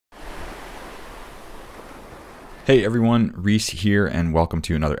Hey everyone, Reese here, and welcome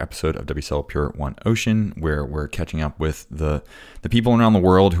to another episode of WSL Pure One Ocean, where we're catching up with the people around the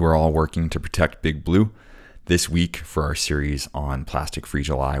world who are all working to protect Big Blue. This week, for our series on Plastic Free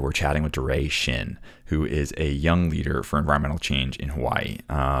July, we're chatting with Doorae Shin, who is a young leader for environmental change in Hawaii.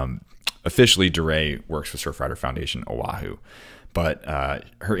 Officially, Doorae works with Surfrider Foundation Oahu, but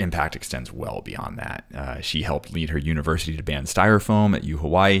her impact extends well beyond that. She helped lead her university to ban styrofoam at U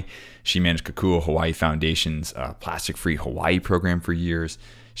Hawaii. She managed Kakua Hawaii Foundation's Plastic Free Hawaii program for years.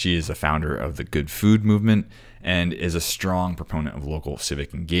 She is a founder of the Good Food Movement and is a strong proponent of local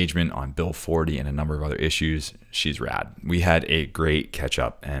civic engagement on Bill 40 and a number of other issues. She's rad. We had a great catch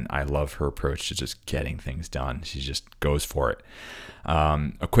up, and I love her approach to just getting things done. She just goes for it.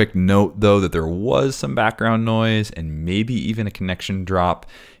 A quick note, though, that there was some background noise and maybe even a connection drop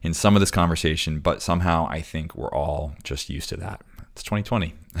in some of this conversation, but somehow I think we're all just used to that. It's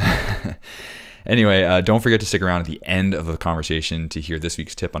 2020. Anyway, don't forget to stick around at the end of the conversation to hear this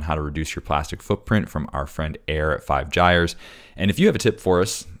week's tip on how to reduce your plastic footprint from our friend Air at Five Gyres. And if you have a tip for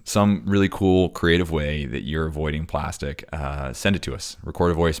us, some really cool, creative way that you're avoiding plastic, send it to us.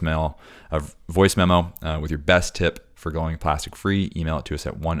 Record a voice memo with your best tip for going plastic free. Email it to us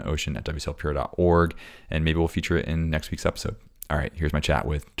at oneocean@wslpure.org, and maybe we'll feature it in next week's episode. All right, here's my chat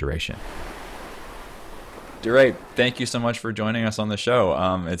with Doorae Shin. Doorae, thank you so much for joining us on the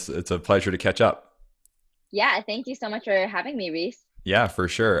show. It's a pleasure to catch up. Yeah, thank you so much for having me, Reese. Yeah, for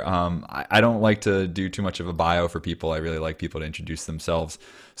sure. I don't like to do too much of a bio for people. I really like people to introduce themselves.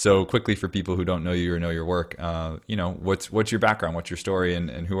 So quickly, for people who don't know you or know your work, what's your background, what's your story,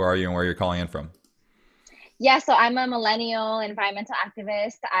 and who are you and where you're calling in from? Yeah, so I'm a millennial environmental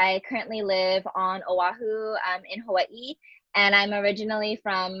activist. I currently live on Oahu, in Hawaii, and I'm originally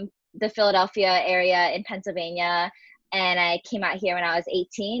from the Philadelphia area in Pennsylvania. And I came out here when I was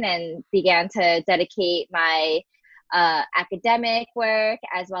 18 and began to dedicate my academic work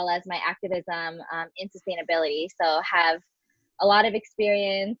as well as my activism in sustainability. So have a lot of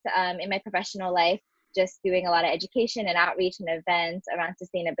experience in my professional life, just doing a lot of education and outreach and events around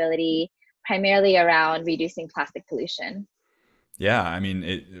sustainability, primarily around reducing plastic pollution. Yeah, I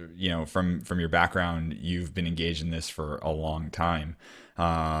mean, from your background, you've been engaged in this for a long time.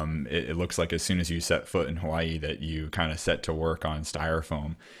 It looks like as soon as you set foot in Hawaii that you kind of set to work on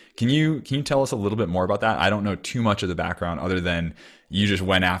styrofoam. Can you tell us a little bit more about that? I don't know too much of the background other than you just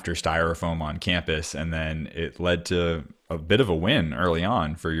went after styrofoam on campus, and then it led to a bit of a win early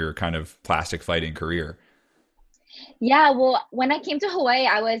on for your kind of plastic fighting career. Yeah, well, when I came to Hawaii,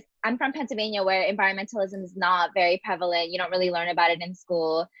 I'm from Pennsylvania where environmentalism is not very prevalent. You don't really learn about it in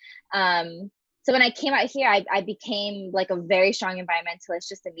school. So when I came out here, I became like a very strong environmentalist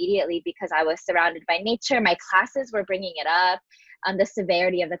just immediately because I was surrounded by nature. My classes were bringing it up, the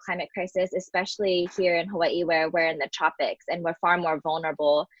severity of the climate crisis, especially here in Hawaii where we're in the tropics and we're far more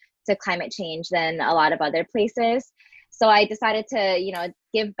vulnerable to climate change than a lot of other places. So I decided to,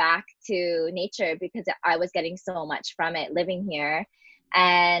 give back to nature because I was getting so much from it living here.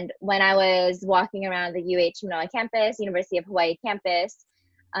 And when I was walking around the UH Manoa campus, University of Hawaii campus,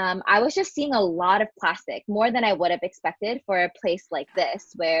 I was just seeing a lot of plastic, more than I would have expected for a place like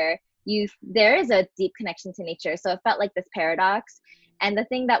this, where there is a deep connection to nature. So it felt like this paradox. And the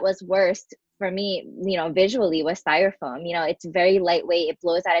thing that was worst for me, visually was styrofoam. It's very lightweight. It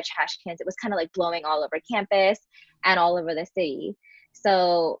blows out of trash cans. It was kind of like blowing all over campus and all over the city.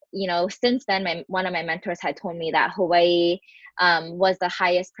 So, since then, one of my mentors had told me that Hawaii was the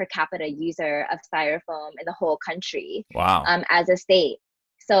highest per capita user of styrofoam in the whole country Wow. as a state.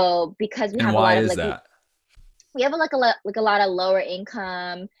 So, because we And have a why lot of is like that? we have a lot of lower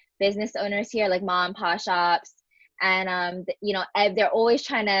income business owners here, like mom and pop shops, and they're always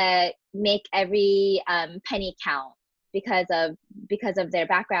trying to make every penny count because of their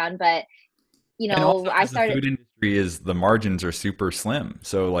background. But And also I because the started. food industry is the margins are super slim.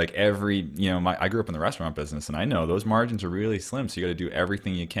 So like I grew up in the restaurant business and I know those margins are really slim. So you got to do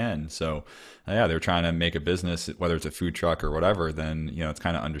everything you can. So yeah, they're trying to make a business, whether it's a food truck or whatever, then, it's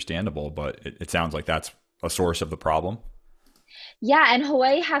kind of understandable, but it sounds like that's a source of the problem. Yeah, and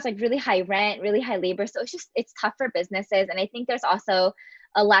Hawaii has like really high rent, really high labor, so it's tough for businesses. And I think there's also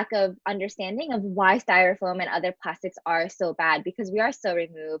a lack of understanding of why styrofoam and other plastics are so bad because we are so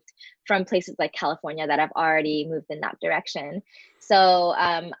removed from places like California that have already moved in that direction. So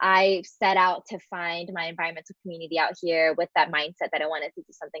I set out to find my environmental community out here with that mindset that I wanted to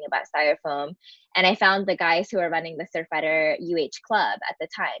do something about styrofoam. And I found the guys who are running the Surfrider UH club at the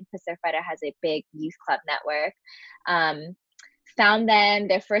time, because Surfrider has a big youth club network. Um, found them.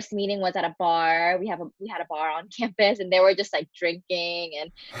 Their first meeting was at a bar. We had a bar on campus, and they were just like drinking,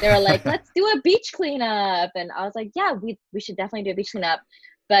 and they were like, let's do a beach cleanup. And I was like, yeah, we should definitely do a beach cleanup.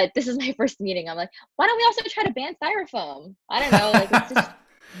 But this is my first meeting. I'm like, why don't we also try to ban styrofoam? I don't know, like let's just.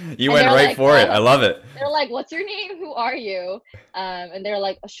 You And went they're right like, for it. I love it. they're like, what's your name? Who are you? And they're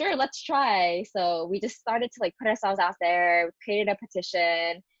like, oh, sure, let's try. So we just started to like put ourselves out there, created a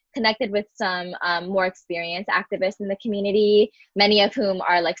petition, connected with some more experienced activists in the community, many of whom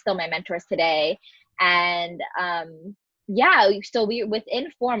are like still my mentors today. And yeah, so we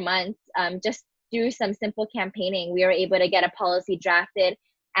within 4 months, just through some simple campaigning, we were able to get a policy drafted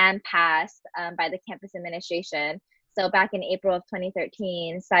and passed by the campus administration. So back in April of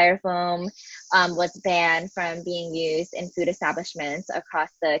 2013, styrofoam was banned from being used in food establishments across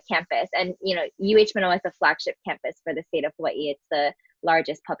the campus. And, you know, UH Manoa is the flagship campus for the state of Hawaii. It's the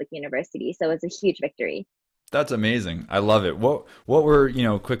largest public university. So it's a huge victory. That's amazing. I love it. What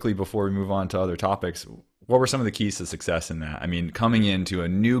were, quickly before we move on to other topics, what were some of the keys to success in that? I mean, coming into a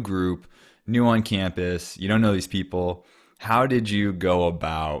new group, new on campus, you don't know these people. How did you go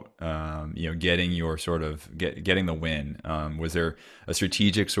about, getting your sort of getting the win? Was there a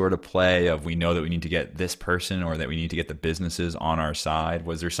strategic sort of play of we know that we need to get this person or that we need to get the businesses on our side?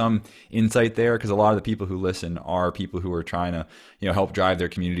 Was there some insight there? Because a lot of the people who listen are people who are trying to, help drive their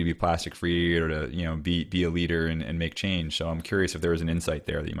community to be plastic free or to, be a leader and make change. So I'm curious if there was an insight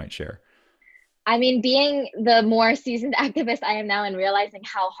there that you might share. I mean, being the more seasoned activist I am now and realizing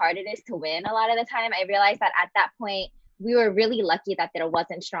how hard it is to win a lot of the time, I realized that at that point, we were really lucky that there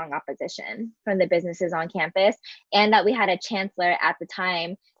wasn't strong opposition from the businesses on campus, and that we had a chancellor at the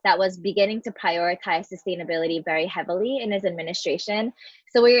time that was beginning to prioritize sustainability very heavily in his administration.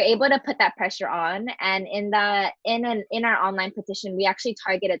 So we were able to put that pressure on. And in our online petition, we actually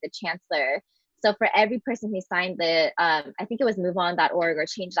targeted the chancellor. So for every person who signed the, I think it was moveon.org or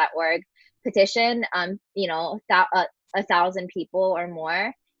change.org petition, 1,000 people or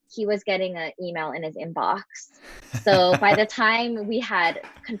more, he was getting an email in his inbox. So by the time we had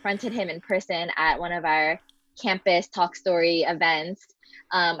confronted him in person at one of our campus talk story events,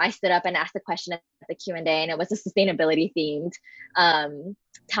 I stood up and asked a question at the Q&A, and it was a sustainability themed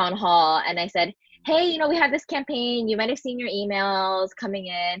town hall. And I said, hey, we have this campaign. You might have seen your emails coming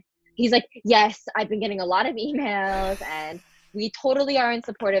in. He's like, yes, I've been getting a lot of emails, and we totally are in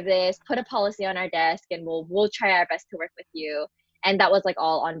support of this. Put a policy on our desk, and we'll try our best to work with you. And that was like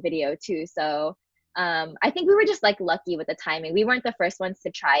all on video too. So I think we were just like lucky with the timing. We weren't the first ones to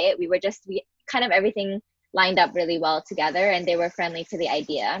try it. We kind of everything lined up really well together, and they were friendly to the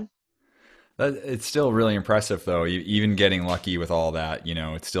idea. It's still really impressive, though. Even getting lucky with all that,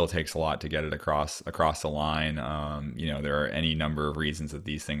 it still takes a lot to get it across the line. There are any number of reasons that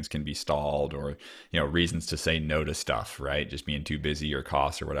these things can be stalled, or reasons to say no to stuff, right? Just being too busy or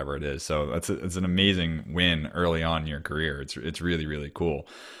cost or whatever it is. So it's an amazing win early on in your career. It's really, really cool.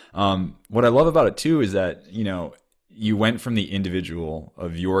 What I love about it too is that you went from the individual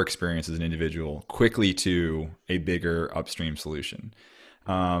of your experience as an individual quickly to a bigger upstream solution.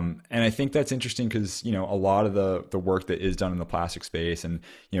 And I think that's interesting because, a lot of the work that is done in the plastic space and,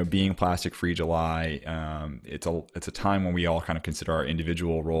 being Plastic Free July, it's a time when we all kind of consider our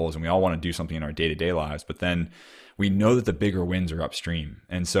individual roles and we all want to do something in our day-to-day lives, but then we know that the bigger wins are upstream.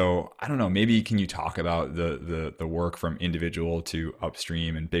 And so I don't know, maybe can you talk about the work from individual to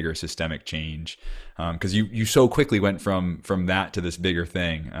upstream and bigger systemic change? Because you so quickly went from that to this bigger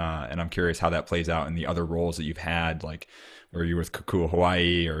thing. And I'm curious how that plays out in the other roles that you've had, like were you with Kukua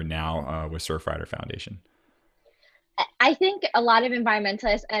Hawaii or now with Surfrider Foundation? I think a lot of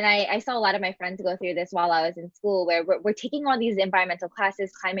environmentalists, and I saw a lot of my friends go through this while I was in school, where we're taking all these environmental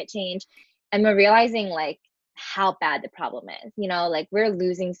classes, climate change, and we're realizing like how bad the problem is. Like we're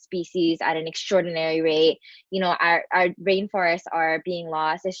losing species at an extraordinary rate. Our rainforests are being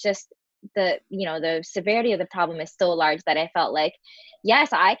lost. It's just the severity of the problem is so large that I felt like,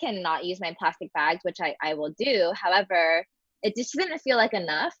 yes, I can not use my plastic bags, which I will do. However, it just didn't feel like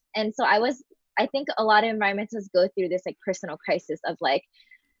enough. And so I think a lot of environmentalists go through this like personal crisis of like,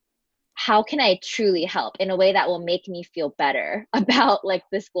 how can I truly help in a way that will make me feel better about like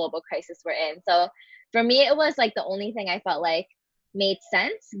this global crisis we're in? So for me, it was like the only thing I felt like made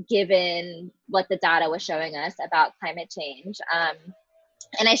sense given what the data was showing us about climate change.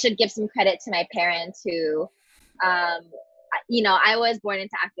 And I should give some credit to my parents who, I was born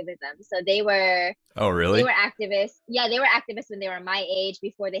into activism. So they were. Oh, They really? were activists. Yeah, they were activists when they were my age,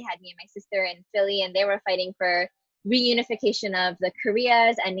 before they had me and my sister in Philly, and they were fighting for reunification of the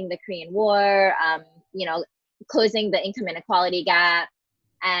Koreas, ending the Korean War, closing the income inequality gap.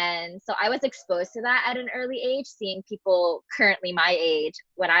 And so I was exposed to that at an early age, seeing people currently my age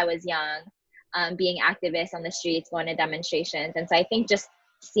when I was young, being activists on the streets, going to demonstrations. And so I think just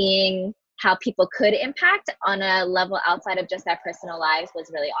seeing how people could impact on a level outside of just their personal lives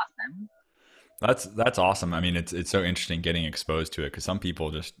was really awesome. That's awesome. I mean, it's so interesting getting exposed to it because some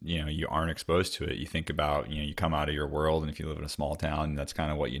people just, you aren't exposed to it. You think about, you come out of your world, and if you live in a small town, that's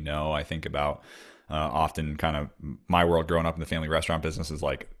kind of what you know. I think about often kind of my world growing up in the family restaurant business is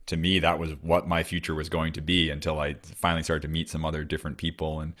like, to me, that was what my future was going to be until I finally started to meet some other different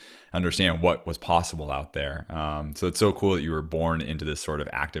people and understand what was possible out there. So it's so cool that you were born into this sort of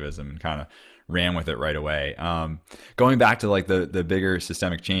activism and kind of ran with it right away. Going back to like the bigger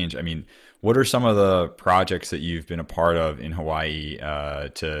systemic change, I mean, what are some of the projects that you've been a part of in Hawaii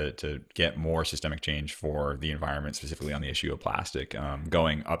to get more systemic change for the environment, specifically on the issue of plastic,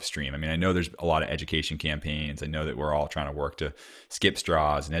 going upstream? I mean, I know there's a lot of education campaigns. I know that we're all trying to work to skip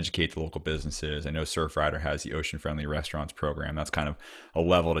straws and educate the local businesses. I know Surfrider has the Ocean Friendly Restaurants program. That's kind of a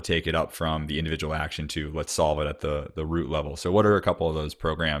level to take it up from the individual action to let's solve it at the root level. So what are a couple of those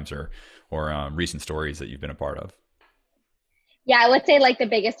programs or recent stories that you've been a part of? Yeah, I would say like the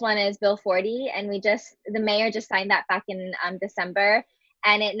biggest one is Bill 40, and the mayor just signed that back in December,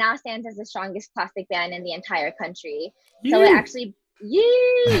 and it now stands as the strongest plastic ban in the entire country. So it actually,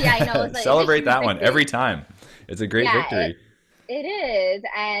 yeah, I know, it's a Celebrate huge that one victory. every time. It's a great Yeah, victory. it is,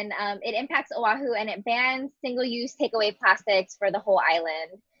 and it impacts Oahu, and it bans single-use takeaway plastics for the whole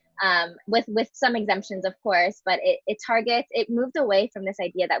island, with some exemptions, of course. But it moved away from this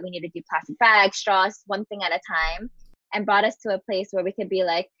idea that we need to do plastic bags, straws, one thing at a time, and brought us to a place where we could be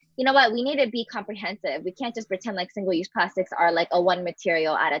like, you know what, we need to be comprehensive. We can't just pretend like single-use plastics are like a one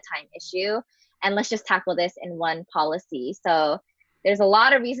material at a time issue, and let's just tackle this in one policy. So there's a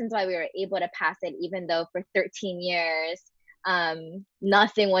lot of reasons why we were able to pass it, even though for 13 years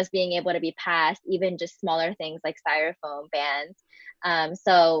nothing was being able to be passed, even just smaller things like styrofoam bans.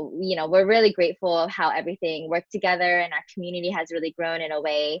 So we're really grateful of how everything worked together, and our community has really grown in a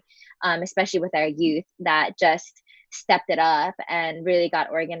way, especially with our youth, that just stepped it up and really got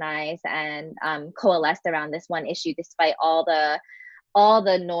organized and coalesced around this one issue, despite all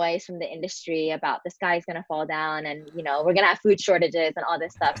the noise from the industry about the sky's going to fall down and we're going to have food shortages and all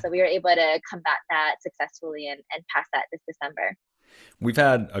this stuff. So we were able to combat that successfully and pass that this December. We've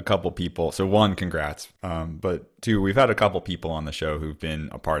had a couple people. So one, congrats. But two, we've had a couple people on the show who've been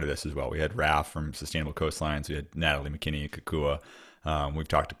a part of this as well. We had Raf from Sustainable Coastlines. We had Natalie McKinney at Kakua. We've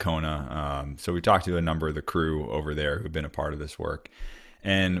talked to Kona. So we talked to a number of the crew over there who've been a part of this work.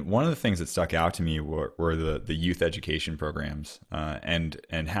 And one of the things that stuck out to me were the youth education programs,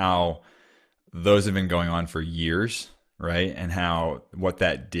 and how those have been going on for years, right? And how what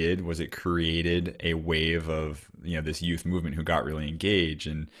that did was it created a wave of this youth movement who got really engaged.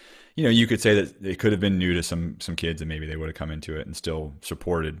 And you could say that it could have been new to some kids, and maybe they would have come into it and still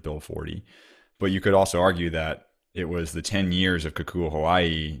supported Bill 40. But you could also argue that it was the 10 years of Kakua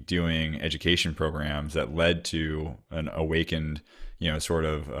Hawaii doing education programs that led to an awakened sort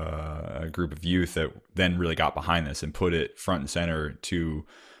of a group of youth that then really got behind this and put it front and center to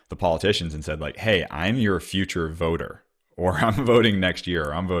the politicians and said like, hey, I'm your future voter, or I'm voting next year,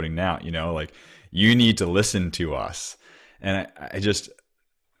 or I'm voting now, like you need to listen to us. And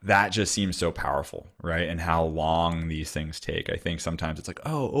that just seems so powerful, right? And how long these things take. I think sometimes it's like,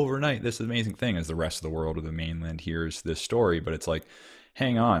 oh, overnight, this amazing thing, as the rest of the world or the mainland hears this story. But it's like,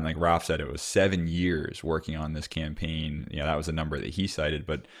 hang on, like Ralph said, it was 7 years working on this campaign. That was a number that he cited,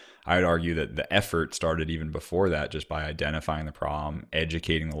 but I would argue that the effort started even before that, just by identifying the problem,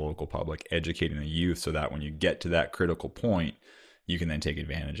 educating the local public, educating the youth, so that when you get to that critical point, you can then take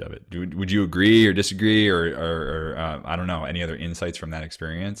advantage of it. Would you agree or disagree, or I don't know, any other insights from that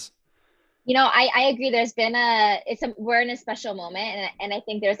experience? I agree. There's been we're in a special moment, and I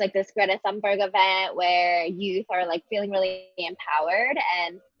think there's like this Greta Thunberg event where youth are like feeling really empowered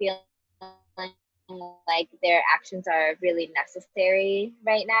and feeling like their actions are really necessary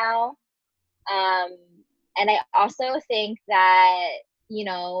right now. And I also think that,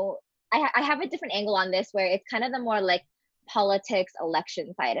 I have a different angle on this, where it's kind of the more like politics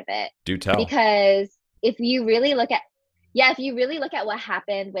election side of it. Do tell. Because if you really look at what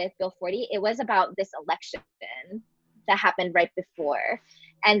happened with Bill 40, it was about this election that happened right before.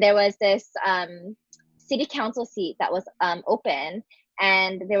 And there was this city council seat that was open.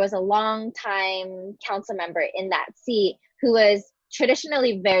 And there was a long time council member in that seat who was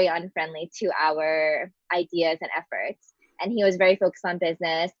traditionally very unfriendly to our ideas and efforts. And he was very focused on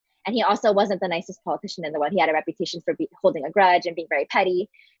business. And he also wasn't the nicest politician in the world. He had a reputation for holding a grudge and being very petty.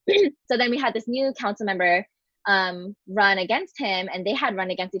 So then we had this new council member run against him, and they had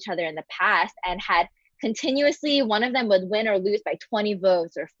run against each other in the past and had continuously, one of them would win or lose by 20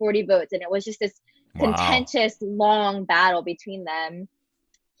 votes or 40 votes. And it was just this Wow. contentious, long battle between them.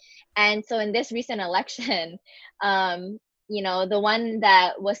 And so in this recent election, the one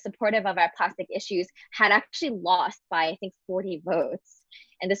that was supportive of our plastic issues had actually lost by, I think, 40 votes.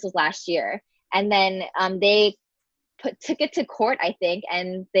 And this was last year. And then they took it to court, I think,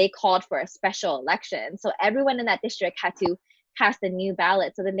 and they called for a special election. So everyone in that district had to cast a new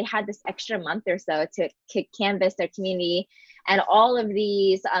ballot. So then they had this extra month or so to canvass their community. And all of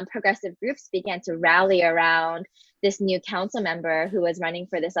these progressive groups began to rally around this new council member who was running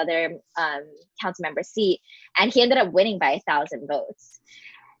for this other council member seat. And he ended up winning by 1,000 votes.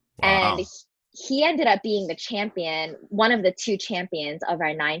 And Wow. he ended up being the champion, one of the two champions of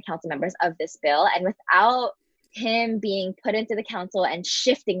our 9 council members of this bill. And without him being put into the council and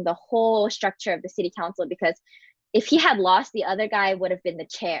shifting the whole structure of the city council, because if he had lost, the other guy would have been the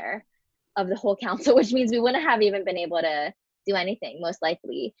chair of the whole council, which means we wouldn't have even been able to do anything, most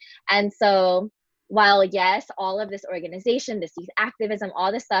likely. And so while, yes, all of this organization, this youth activism,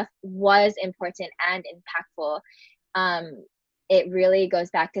 all this stuff was important and impactful, it really goes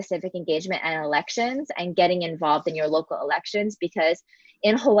back to civic engagement and elections and getting involved in your local elections, because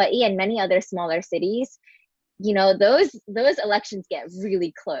in Hawaii and many other smaller cities, those elections get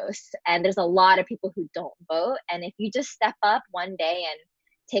really close, and there's a lot of people who don't vote. And if you just step up one day and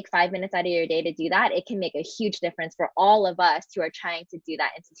take 5 minutes out of your day to do that, it can make a huge difference for all of us who are trying to do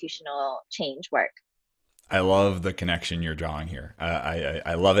that institutional change work. I love the connection you're drawing here.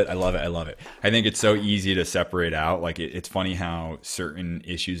 I love it. I love it. I love it. I think it's so easy to separate out. Like it's funny how certain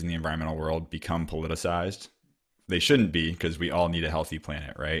issues in the environmental world become politicized. They shouldn't be, because we all need a healthy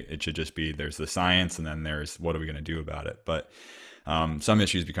planet, right? It should just be there's the science and then there's what are we going to do about it. But some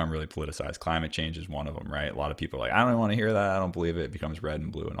issues become really politicized. Climate change is one of them, right? A lot of people are like, I don't want to hear that. I don't believe it. It becomes red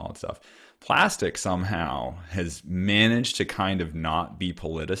and blue and all that stuff. Plastic somehow has managed to kind of not be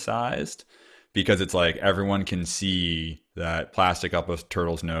politicized, because it's like everyone can see that plastic up a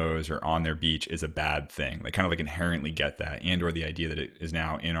turtle's nose or on their beach is a bad thing. They kind of like inherently get that, and or the idea that it is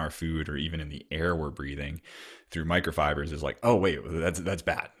now in our food or even in the air we're breathing through microfibers is like, oh wait, that's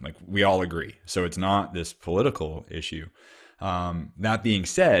bad. Like we all agree. So it's not this political issue. That being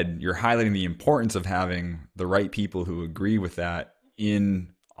said, you're highlighting the importance of having the right people who agree with that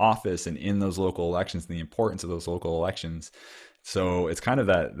in office and in those local elections, and the importance of those local elections. So it's kind of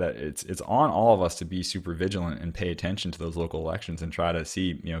that it's on all of us to be super vigilant and pay attention to those local elections and try to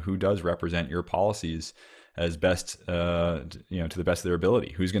see who does represent your policies as best to the best of their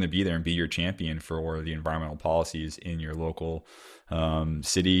ability. Who's going to be there and be your champion for the environmental policies in your local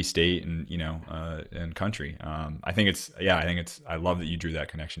city, state, and and country. I think I love that you drew that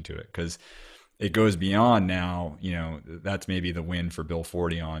connection to it, because it goes beyond now, that's maybe the win for Bill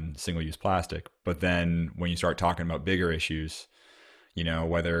 40 on single-use plastic. But then when you start talking about bigger issues,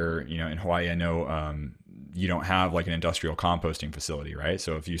 whether, in Hawaii, I know you don't have like an industrial composting facility, right?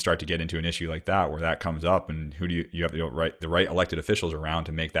 So if you start to get into an issue like that, where that comes up, and who do you have the right elected officials around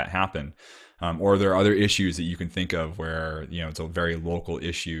to make that happen? Or are there other issues that you can think of where, it's a very local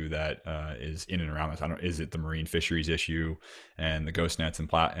issue that is in and around us? Is it the marine fisheries issue and the ghost nets and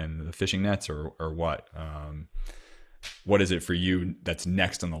the fishing nets, or what? What is it for you that's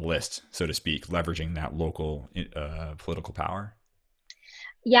next on the list, so to speak, leveraging that local political power?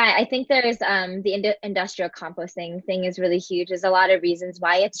 Yeah, I think there's the industrial composting thing is really huge. There's a lot of reasons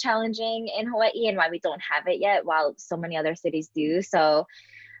why it's challenging in Hawaii and why we don't have it yet, while so many other cities do. So,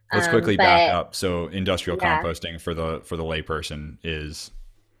 Let's quickly back but up. So industrial yeah, composting for the layperson is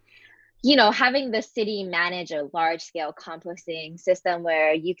having the city manage a large scale composting system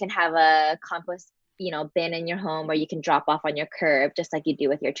where you can have a compost, bin in your home, where you can drop off on your curb, just like you do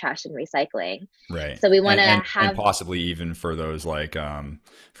with your trash and recycling. right. So we want to And have, possibly even for those like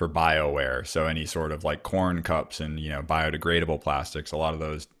for BioWare. So any sort of like corn cups and biodegradable plastics, a lot of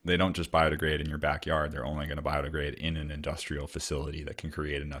those, they don't just biodegrade in your backyard. They're only going to biodegrade in an industrial facility that can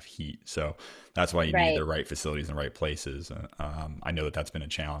create enough heat. So that's why you need right. the right facilities in the right places. I know that that's been a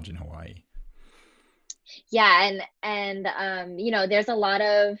challenge in Hawaii. Yeah, there's a lot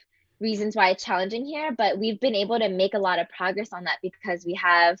of reasons why it's challenging here, but we've been able to make a lot of progress on that because we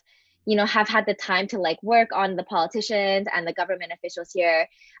have had the time to like work on the politicians and the government officials here,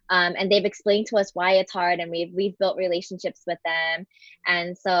 and they've explained to us why it's hard, and we've built relationships with them.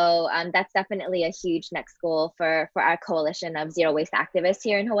 And so that's definitely a huge next goal for our coalition of zero waste activists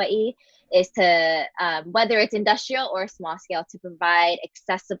here in Hawaii, is to whether it's industrial or small scale, to provide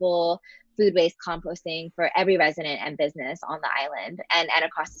accessible food waste composting for every resident and business on the island and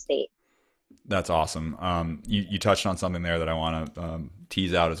across the state. That's awesome. You touched on something there that I want to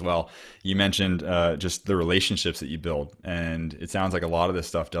tease out as well. You mentioned just the relationships that you build, and it sounds like a lot of this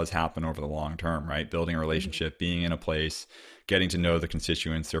stuff does happen over the long term, right? Building a Mhm. relationship, being in a place, getting to know the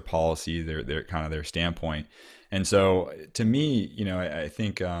constituents, their policy, their kind of their standpoint. And so, to me, I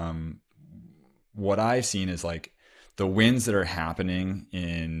think what I've seen is like the wins that are happening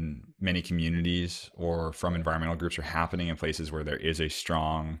in many communities or from environmental groups are happening in places where there is a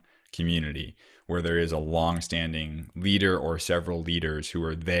strong community, where there is a long-standing leader or several leaders who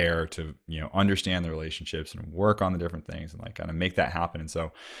are there to understand the relationships and work on the different things and like kind of make that happen. And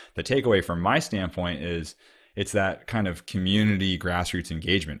so the takeaway from my standpoint is it's that kind of community grassroots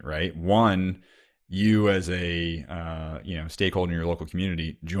engagement, right? One, you as a stakeholder in your local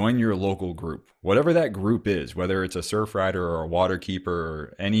community, join your local group, whatever that group is, whether it's a surf rider or a water keeper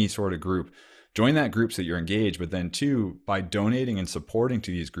or any sort of group. Join that group so that you're engaged. But then two, by donating and supporting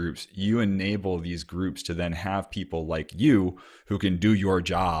to these groups, you enable these groups to then have people like you who can do your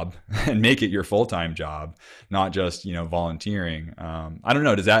job and make it your full-time job, not just volunteering. I don't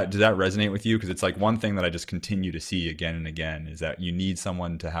know. Does that resonate with you? Because it's like one thing that I just continue to see again and again is that you need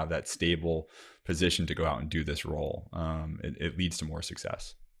someone to have that stable position to go out and do this role. It leads to more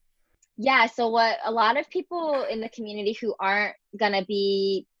success. Yeah, so what a lot of people in the community who aren't gonna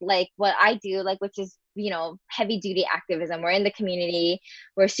be like what I do, like which is, heavy duty activism. We're in the community,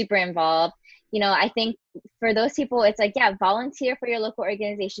 we're super involved. I think for those people, it's like, yeah, volunteer for your local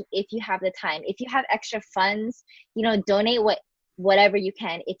organization if you have the time. If you have extra funds, donate whatever you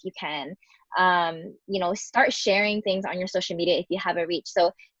can if you can. Start sharing things on your social media if you have a reach.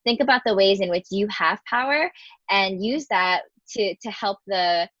 So think about the ways in which you have power and use that to help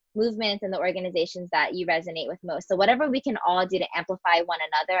the movements and the organizations that you resonate with most. So whatever we can all do to amplify one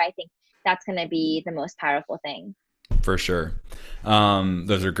another, I think that's going to be the most powerful thing. For sure.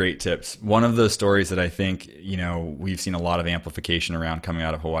 Those are great tips. One of the stories that I think, we've seen a lot of amplification around coming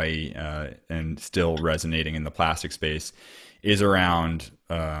out of Hawaii and still resonating in the plastic space is around,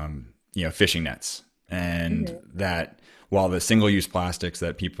 fishing nets. And Hmm. that while the single use plastics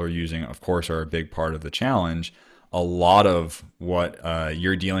that people are using, of course, are a big part of the challenge, a lot of what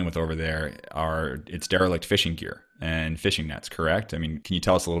you're dealing with over there it's derelict fishing gear and fishing nets, correct? I mean, can you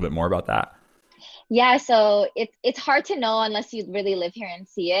tell us a little bit more about that? Yeah, so it's hard to know unless you really live here and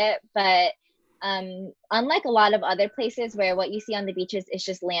see it. But unlike a lot of other places where what you see on the beaches is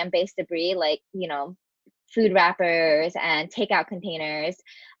just land-based debris, like food wrappers and takeout containers.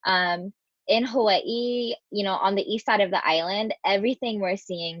 Um, in Hawaii, on the east side of the island, everything we're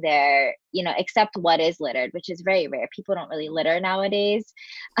seeing there, except what is littered, which is very rare. People don't really litter nowadays.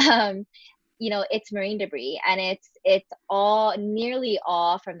 Um, it's marine debris, and it's all nearly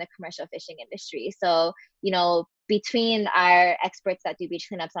all from the commercial fishing industry. So, between our experts that do beach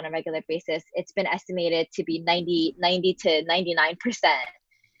cleanups on a regular basis, it's been estimated to be 90 to 99%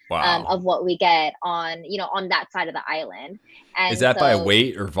 Wow. of what we get on that side of the island. Is And that by so,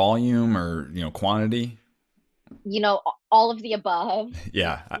 weight or volume or quantity? all of the above,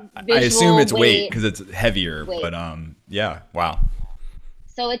 Yeah, I assume visual it's weight weight, because it's heavier. weight. But yeah, wow.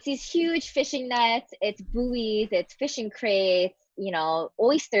 So it's these huge fishing nets, it's buoys, it's fishing crates,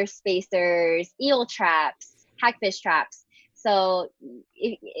 oyster spacers, eel traps, hagfish traps. So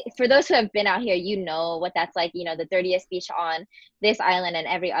for those who have been out here, what that's like. The dirtiest beach on this island and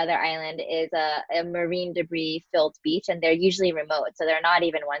every other island is a marine debris filled beach, and they're usually remote. So they're not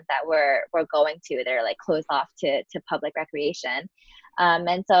even ones that we're going to. They're like closed off to public recreation.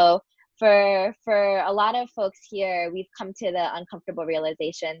 And so for a lot of folks here, we've come to the uncomfortable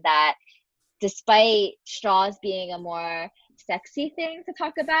realization that despite straws being a more sexy thing to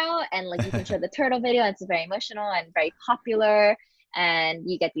talk about, and like you can show the turtle video, and it's very emotional and very popular, and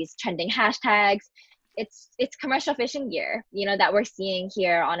you get these trending hashtags, it's commercial fishing gear, that we're seeing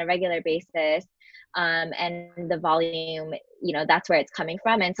here on a regular basis. And the volume, that's where it's coming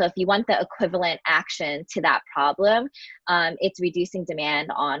from. And so if you want the equivalent action to that problem, it's reducing demand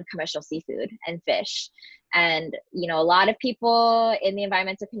on commercial seafood and fish. And a lot of people in the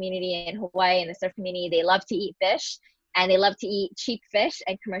environmental community in Hawaii and the surf community, they love to eat fish, and they love to eat cheap fish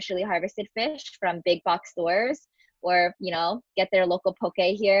and commercially harvested fish from big box stores, or get their local poke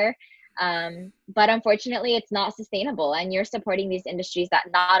here. But unfortunately, it's not sustainable, and you're supporting these industries that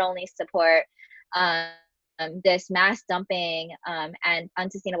not only support um, this mass dumping and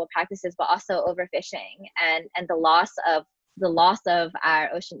unsustainable practices, but also overfishing and the loss of our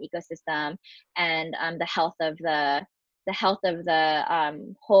ocean ecosystem, and the health of the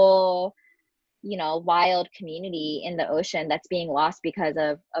whole wild community in the ocean that's being lost because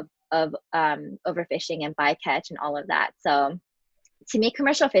of overfishing and bycatch and all of that. So to me,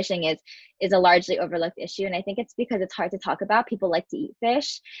 commercial fishing is a largely overlooked issue, and I think it's because it's hard to talk about. People like to eat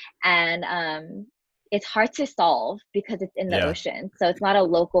fish, and it's hard to solve because it's in the Yeah. ocean. So it's not a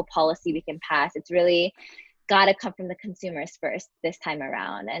local policy we can pass. It's really got to come from the consumers first this time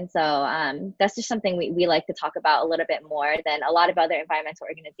around. And so that's just something we like to talk about a little bit more than a lot of other environmental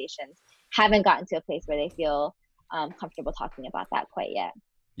organizations haven't gotten to a place where they feel comfortable talking about that quite yet.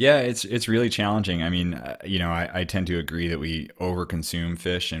 Yeah, it's really challenging. I mean, I tend to agree that we overconsume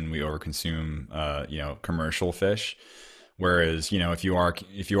fish and we overconsume, commercial fish. Whereas, if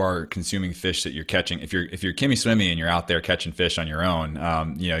you are consuming fish that you're catching, if you're Kimmy Swimmy and you're out there catching fish on your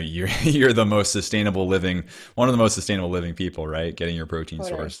own, you're the most sustainable living, one of the most sustainable living people, right? Getting your protein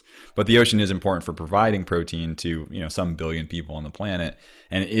Totally. source. But the ocean is important for providing protein to, some billion people on the planet,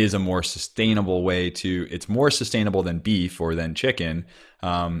 and it is a more sustainable way to. It's more sustainable than beef or than chicken.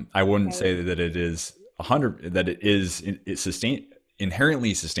 I wouldn't Right. say that it is 100 that it is it's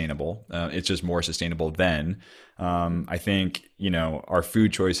inherently sustainable. It's just more sustainable than. I think, our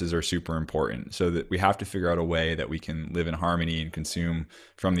food choices are super important, so that we have to figure out a way that we can live in harmony and consume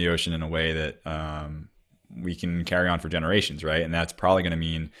from the ocean in a way that we can carry on for generations, right? And that's probably going to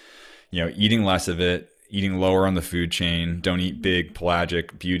mean, eating less of it, eating lower on the food chain. Don't eat big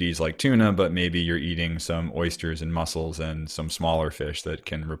pelagic beauties like tuna, but maybe you're eating some oysters and mussels and some smaller fish that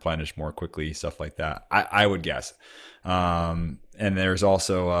can replenish more quickly, stuff like that. I would guess. And there's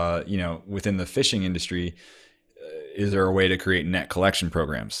also, within the fishing industry, is there a way to create net collection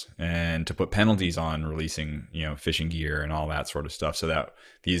programs and to put penalties on releasing, fishing gear and all that sort of stuff, so that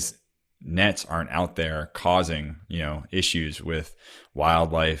these nets aren't out there causing, issues with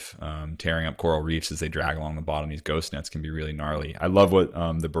wildlife, tearing up coral reefs as they drag along the bottom. These ghost nets can be really gnarly. I love what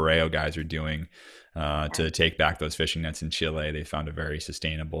the Borreo guys are doing to take back those fishing nets in Chile. They found a very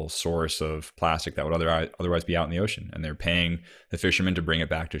sustainable source of plastic that would otherwise be out in the ocean, and they're paying the fishermen to bring it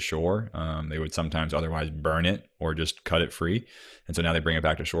back to shore. They would sometimes otherwise burn it or just cut it free, and so now they bring it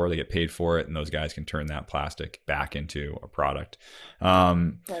back to shore. They get paid for it, and those guys can turn that plastic back into a product.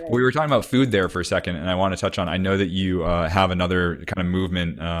 We were talking about food there for a second, and I want to touch on. I know that you have another kind of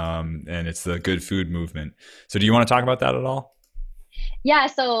movement, and it's the good food movement. So, do you want to talk about that at all? Yeah,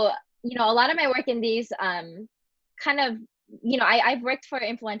 so a lot of my work in these kind of, I've worked for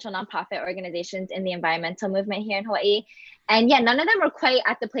influential nonprofit organizations in the environmental movement here in Hawaii. And yeah, none of them were quite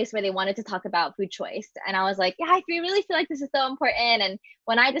at the place where they wanted to talk about food choice. And I was like, yeah, I really feel like this is so important. And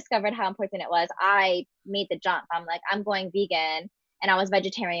when I discovered how important it was, I made the jump. I'm like, I'm going vegan. And I was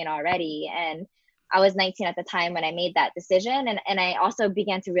vegetarian already. And I was 19 at the time when I made that decision. And I also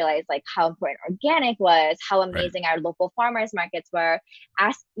began to realize like how important organic was, how Right. amazing our local farmers markets were,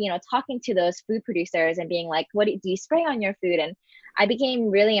 talking to those food producers and being like, what do you spray on your food? And I became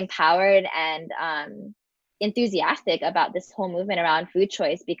really empowered and enthusiastic about this whole movement around food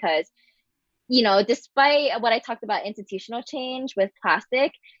choice because, despite what I talked about institutional change with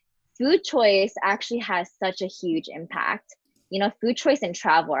plastic, food choice actually has such a huge impact. Food choice and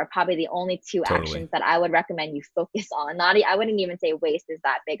travel are probably the only two Totally. actions that I would recommend you focus on. I wouldn't even say waste is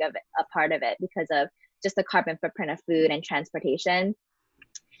that big of a part of it because of just the carbon footprint of food and transportation.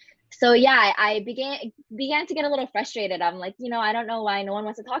 So yeah, I began to get a little frustrated. I'm like, I don't know why no one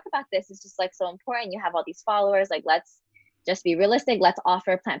wants to talk about this. It's just like so important. You have all these followers. Like, let's just be realistic. Let's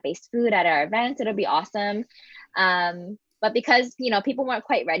offer plant-based food at our events. It'll be awesome. But because people weren't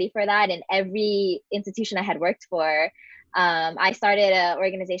quite ready for that, and every institution I had worked for, I started an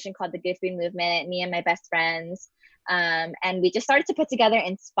organization called the Good Food Movement. Me and my best friends, and we just started to put together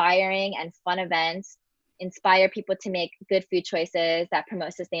inspiring and fun events, inspire people to make good food choices that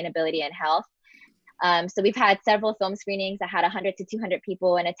promote sustainability and health. So we've had several film screenings that had 100 to 200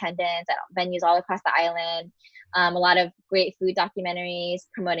 people in attendance at venues all across the island. A lot of great food documentaries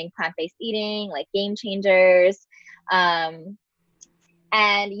promoting plant-based eating, like Game Changers. And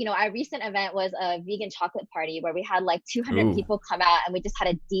our recent event was a vegan chocolate party where we had like 200 Ooh. people come out, and we just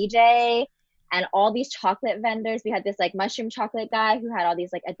had a DJ and all these chocolate vendors. We had this like mushroom chocolate guy who had all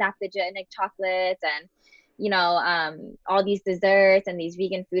these like adaptogenic chocolates, and all these desserts and these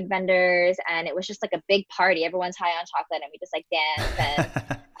vegan food vendors. And it was just like a big party. Everyone's high on chocolate, and we just like danced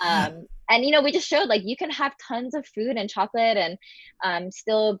and we just showed like you can have tons of food and chocolate and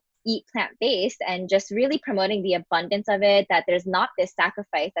still eat plant-based, and just really promoting the abundance of it, that there's not this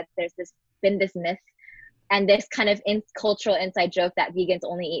sacrifice, that there's been this myth and this kind of cultural inside joke that vegans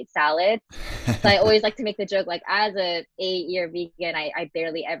only eat salads. So I always like to make the joke, like, as a 8-year vegan, I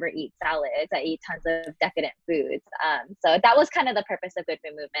barely ever eat salads. I eat tons of decadent foods. So that was kind of the purpose of Good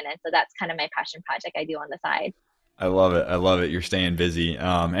Food Movement. And so that's kind of my passion project I do on the side. I love it. I love it. You're staying busy.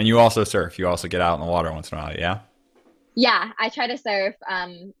 And you also surf. You also get out in the water once in a while. Yeah. Yeah, I try to surf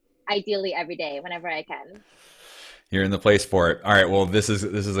ideally every day whenever I can. You're in the place for it. All right. Well, this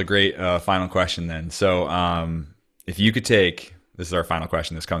is a great final question then. So, if you could take this is our final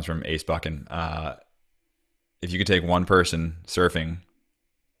question. This comes from Ace Buckin. If you could take one person surfing,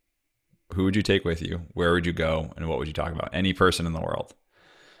 who would you take with you? Where would you go? And what would you talk about? Any person in the world.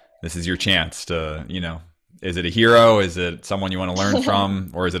 This is your chance to, is it a hero? Is it someone you want to learn from?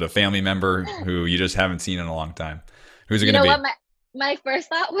 Or is it a family member who you just haven't seen in a long time? Who's it You going know to what? be? My first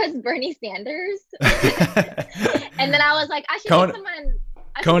thought was Bernie Sanders. And then I was like, Kona,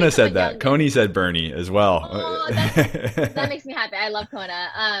 I should Kona pick said someone that. younger. Coney said Bernie as well. Oh, that makes me happy. I love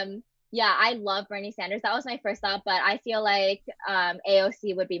Kona. Yeah, I love Bernie Sanders. That was my first thought, but I feel like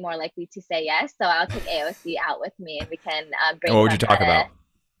AOC would be more likely to say yes. So I'll take AOC out with me, and we can And what would you brainstorm how talk to. about?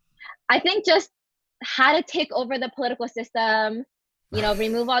 I think just how to take over the political system,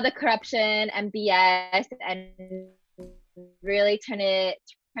 remove all the corruption and BS, and really turn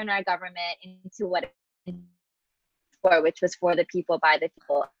our government into what it's for, which was for the people, by the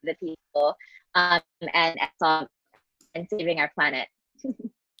people, and and saving our planet.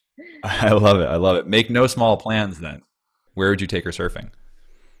 I love it. I love it. Make no small plans then. Where would you take her surfing?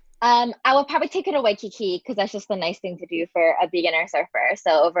 I will probably take her to Waikiki because that's just the nice thing to do for a beginner surfer.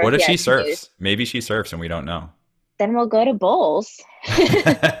 So over What if here she at Canoes, surfs? Maybe she surfs and we don't know. then we'll go to bowls.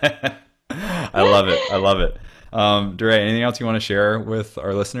 I love it. I love it. Doorae, anything else you want to share with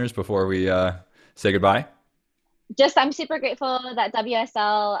our listeners before we say goodbye? Just I'm super grateful that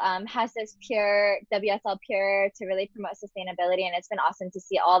WSL has this pure WSL Pure to really promote sustainability, and it's been awesome to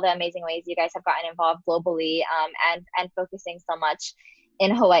see all the amazing ways you guys have gotten involved globally, and focusing so much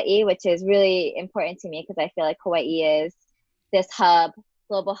in Hawaii, which is really important to me because I feel like Hawaii is this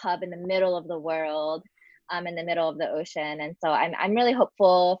global hub in the middle of the world, in the middle of the ocean. And so I'm really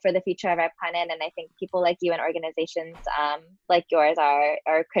hopeful for the future of our planet. And I think people like you and organizations like yours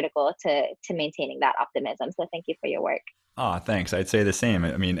are critical to maintaining that optimism. So thank you for your work. Oh, thanks. I'd say the same.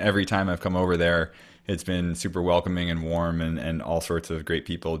 I mean, every time I've come over there, it's been super welcoming and warm, and all sorts of great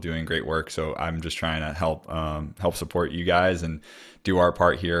people doing great work. So I'm just trying to help support you guys and do our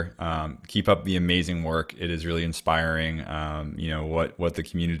part here. Keep up the amazing work. It is really inspiring. What the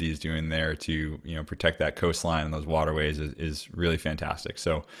community is doing there to protect that coastline and those waterways is really fantastic.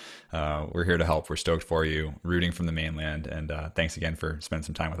 So we're here to help. We're stoked for you, rooting from the mainland, and thanks again for spending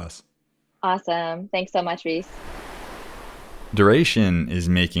some time with us. Awesome. Thanks so much, Reese. Duration is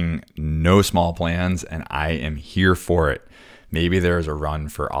making no small plans, and I am here for it. Maybe there's a run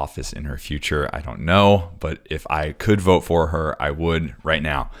for office in her future. I don't know, but if I could vote for her, I would right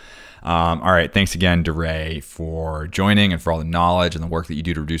now. All right. Thanks again, Doorae, for joining and for all the knowledge and the work that you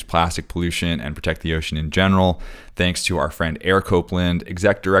do to reduce plastic pollution and protect the ocean in general. Thanks to our friend Eric Copeland,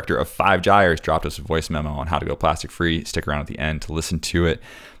 exec director of Five Gyres, dropped us a voice memo on how to go plastic free. Stick around at the end to listen to it.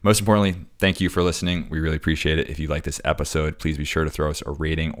 Most importantly, thank you for listening. We really appreciate it. If you like this episode, please be sure to throw us a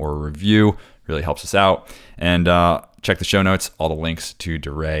rating or a review. It really helps us out. And check the show notes. All the links to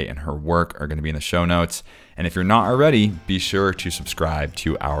Doorae and her work are going to be in the show notes. And if you're not already, be sure to subscribe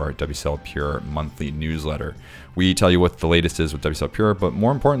to our WSL Pure monthly newsletter. We tell you what the latest is with WSL Pure, but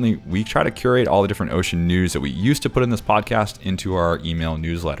more importantly, we try to curate all the different ocean news that we used to put in this podcast into our email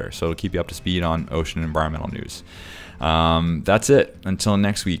newsletter. So it'll keep you up to speed on ocean and environmental news. That's it. Until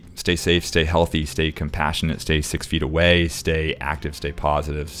next week, stay safe, stay healthy, stay compassionate, stay 6 feet away, stay active, stay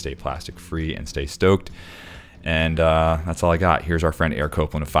positive, stay plastic free, and stay stoked. And that's all I got. Here's our friend Eric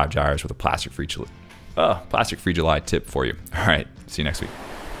Copeland of Five Gyres with a plastic free July tip for you. All right. See you next week.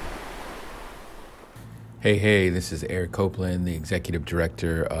 Hey, this is Eric Copeland, the executive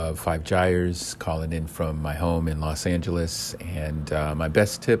director of Five Gyres, calling in from my home in Los Angeles. And my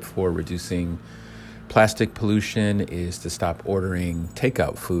best tip for reducing plastic pollution is to stop ordering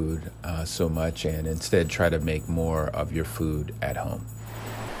takeout food so much and instead try to make more of your food at home.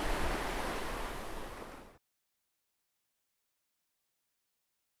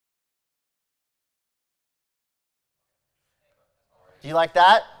 Do you like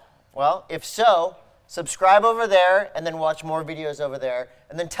that? Well, if so, subscribe over there and then watch more videos over there.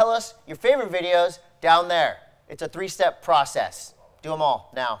 And then tell us your favorite videos down there. It's a 3-step process. Do them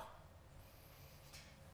all now.